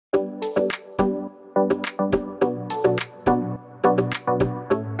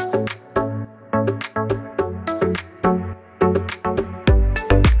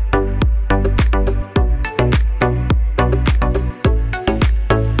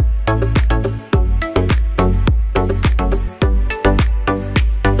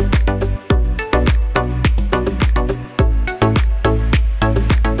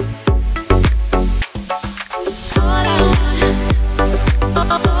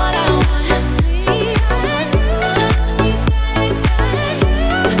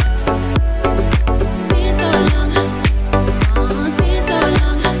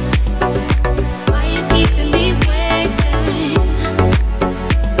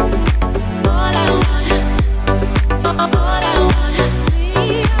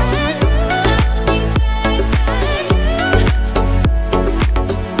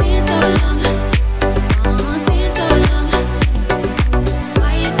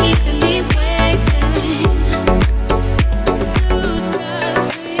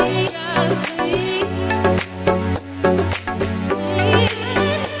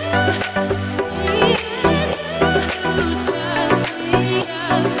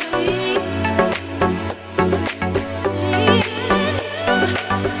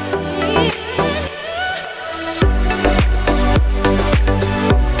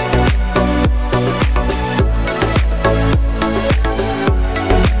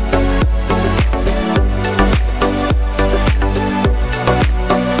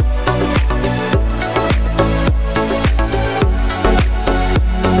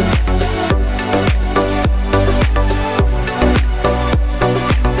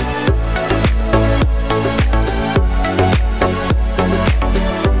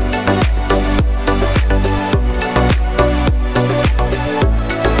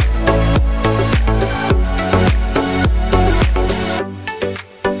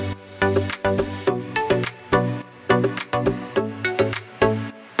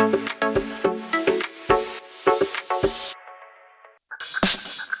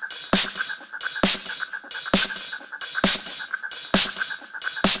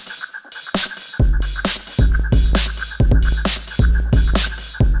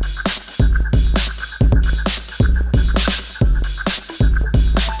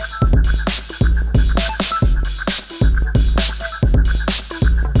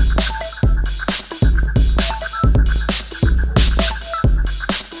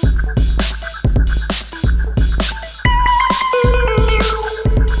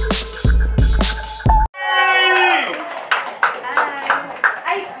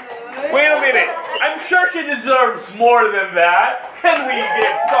she deserves more than that. Can we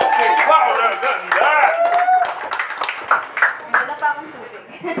give something louder than that?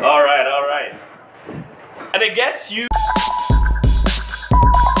 All right, all right. And I guess you...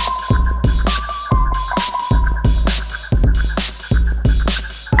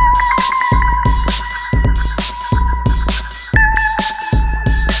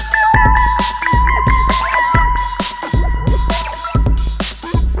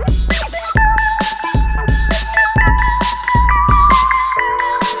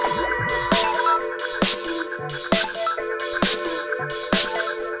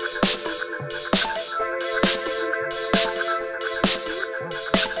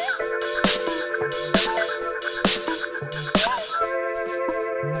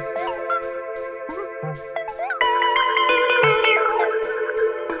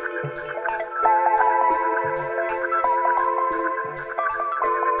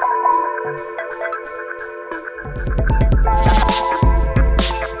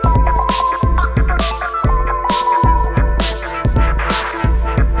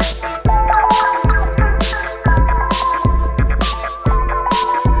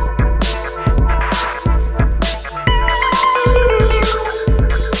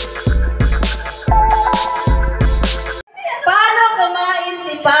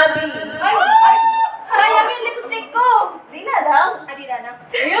 Pabby. Ay! Sayang yung lipstick ko! Di na lang. Di na lang.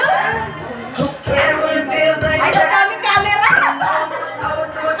 Ay, daming camera!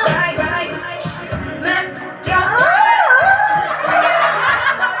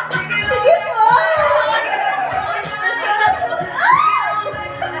 Sige po!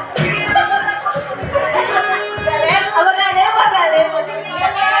 Galit? Magalit? Magalit?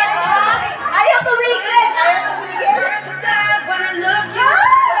 Ayaw tumigil! Ayaw tumigil!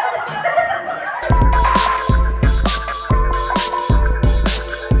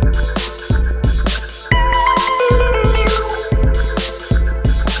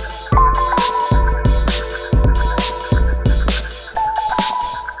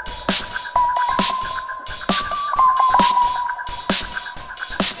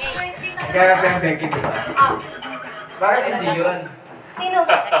 Kaya yung Becky, di ba? Ah. Bakit hindi yun? Sino?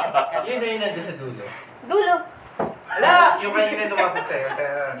 Yun na yun nandun sa dulo. Dulo. Ala! Yung kanina lumapit sa'yo.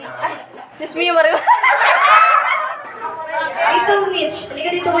 Diyos mo yung mariwa. Dito, Mitch. Halika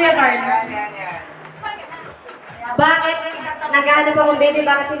dito, Kuya Carl. Bakit? Naghahanap akong baby,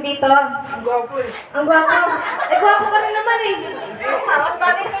 bakit hindi to? Ang gwapo eh. Ang gwapo. Eh, gwapo ka rin naman eh. Mas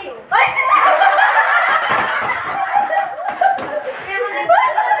bagay kayo. Ay!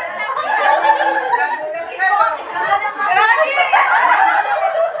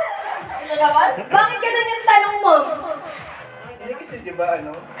 Bakit ganun yung tanong mo? Hindi kasi di ba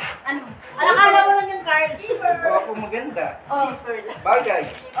ano? Ano? Alakala mo lang yung card. Gwapo maganda. Oh. Bagay.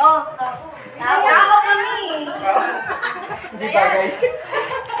 Oh. Tao kami. Hindi bagay.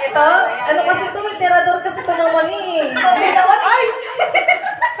 Ito? Ano kasi ito? Tirador kasi ito naman eh. Ay!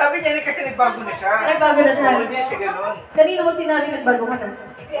 Sabi niya kasi nagbago na siya. Nagbago na siya. Hindi siya ganun. Kanino mo sinabi nagbago ka na?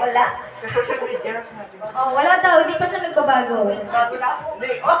 Wala. Sa social media na sinabi. Oh, wala daw. Hindi pa siya nagbabago. Nagbago na ako.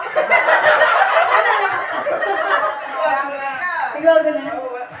 Hindi. Ano? Nagbago na?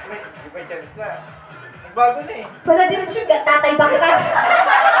 May chance na. Nagbago na eh. Wala din siya. Tatay ba kita?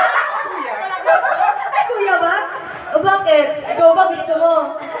 Kuya. Ay, kuya ba? O bakit? Ikaw ba gusto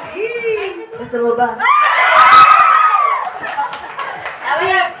mo? Gusto mo ba?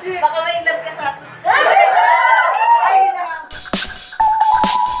 Baka may love ka sa akin. Ay, na!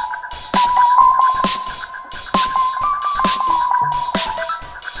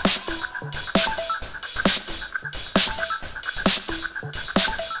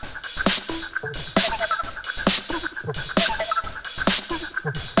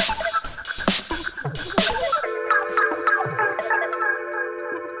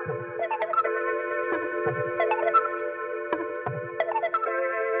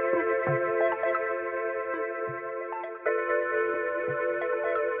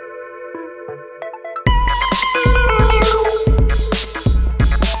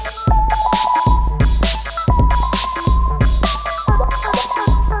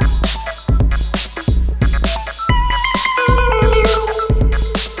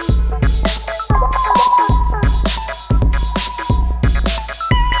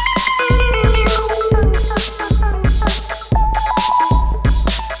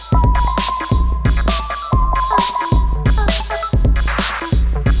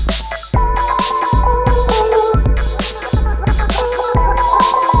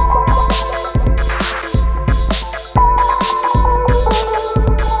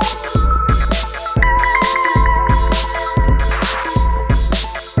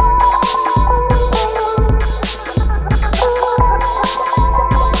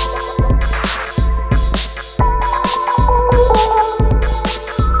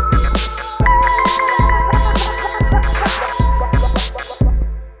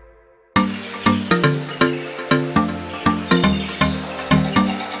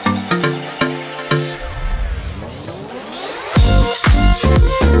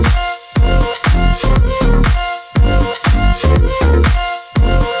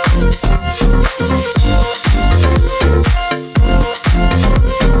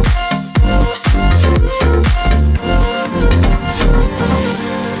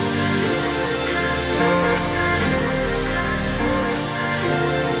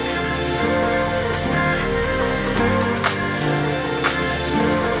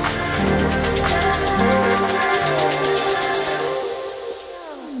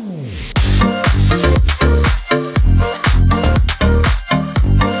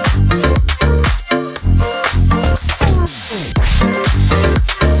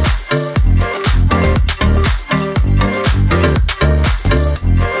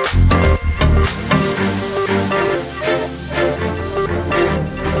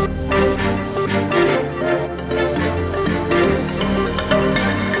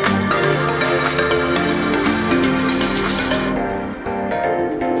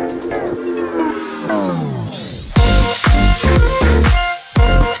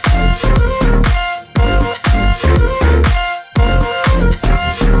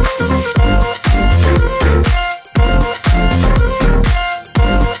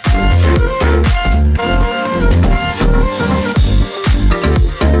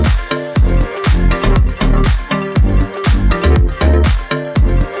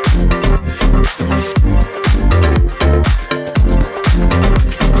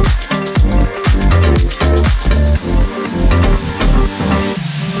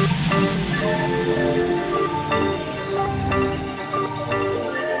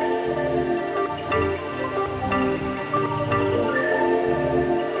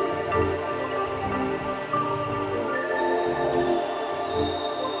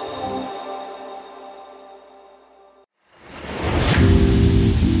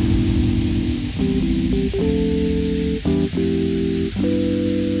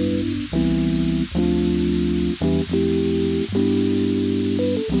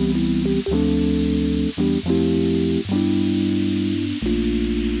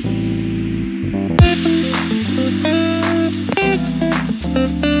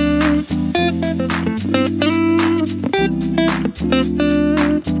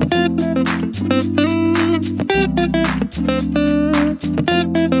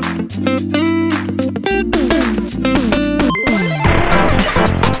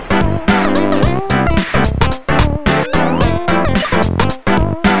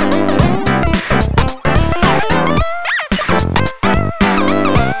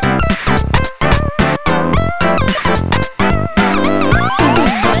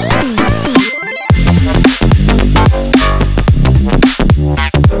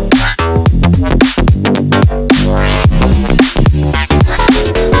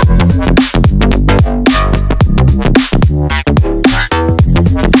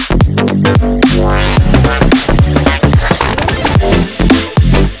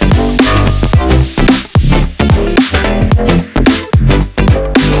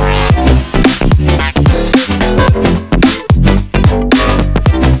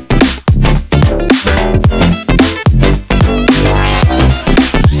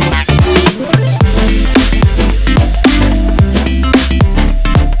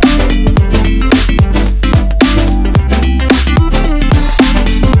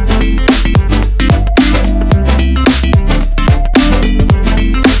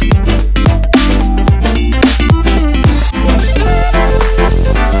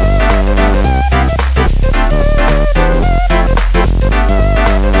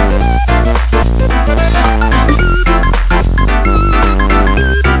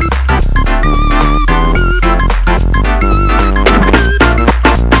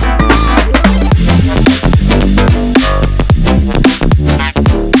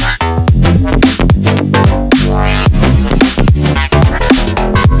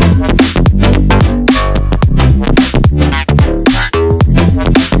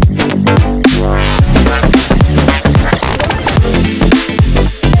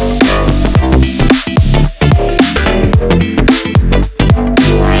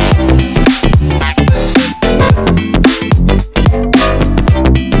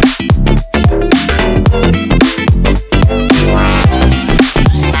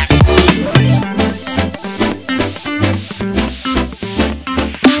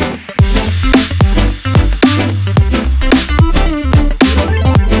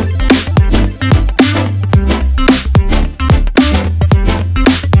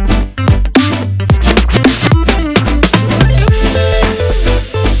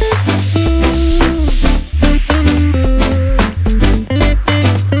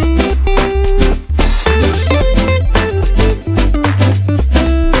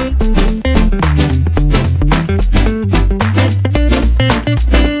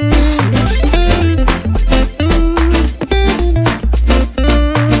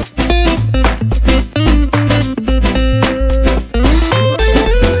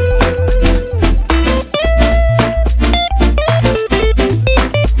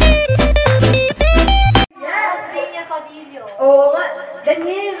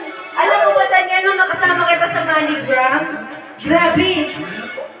 Pabby.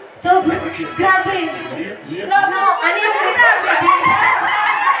 So, grabe. Ano yung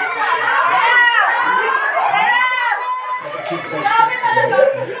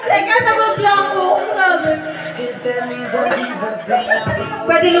teka, nabablanko. Grabe.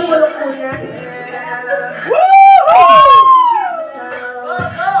 Pwede lumulok muna.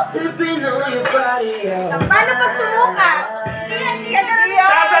 Paano pag sumuka?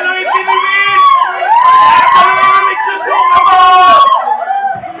 Sasaluhin pinimit! Sasaluhin pinimit! Susuka mo!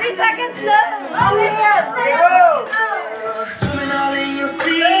 3 seconds lang. Okay, yes.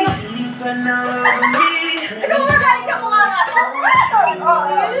 Sumagaling sa mukha nga.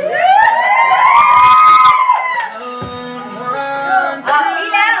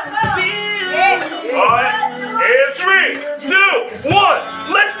 Bilang. In 3, 2,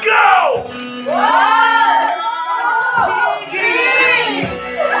 1, let's go!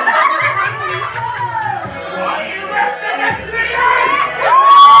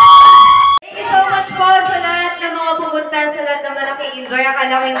 Thank you so much po sa lahat ng mga pumunta, sa lahat naman naki-enjoy.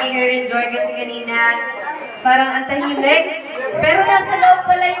 Akala ko hindi kayo enjoy kasi kanina parang ang tahimik. Pero nasa loob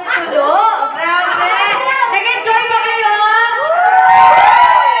pala yung tulo. Grabe! Nag-enjoy ba kayo?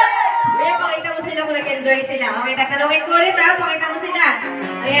 Ayan, pakita mo sila kung nag-enjoy sila. Okay, tatanungin ko ulit ha. Pakita mo sila.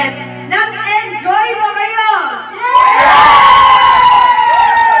 Ayan. Nag-enjoy ba kayo?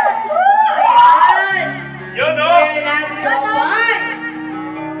 Ayan. Yun o! Ayan natin yung one.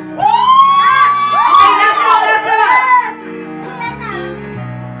 Okay, last.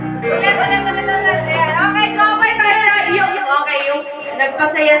 Ulit. Ayan. Okay, jumay tayo na. Okay, yung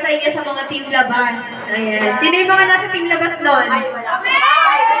nagpasaya sa inyo sa mga team labas. Ayan. Sino yung mga nasa team labas doon?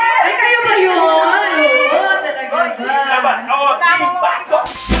 Ay, kayo ba yun? Oo, talaga ba? Labas! Oo! Pasok!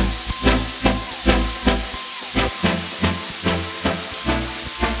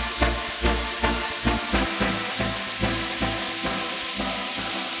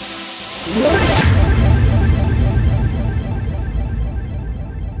 What?